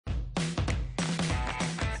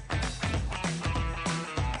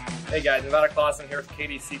Hey guys, Nevada Clausen here with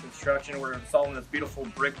KDC Construction. We're installing this beautiful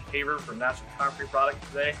brick paver from National Concrete product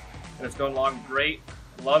today, and it's going along great.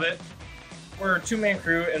 Love it. We're a two-man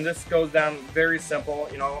crew, and this goes down very simple.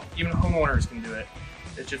 You know, even homeowners can do it.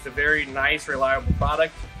 It's just a very nice, reliable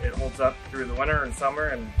product. It holds up through the winter and summer,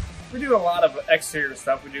 and we do a lot of exterior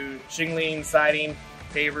stuff. We do shingling, siding,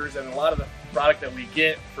 pavers, and a lot of the product that we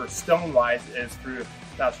get for stone-wise is through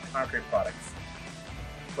National Concrete products.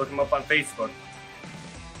 Look them up on Facebook.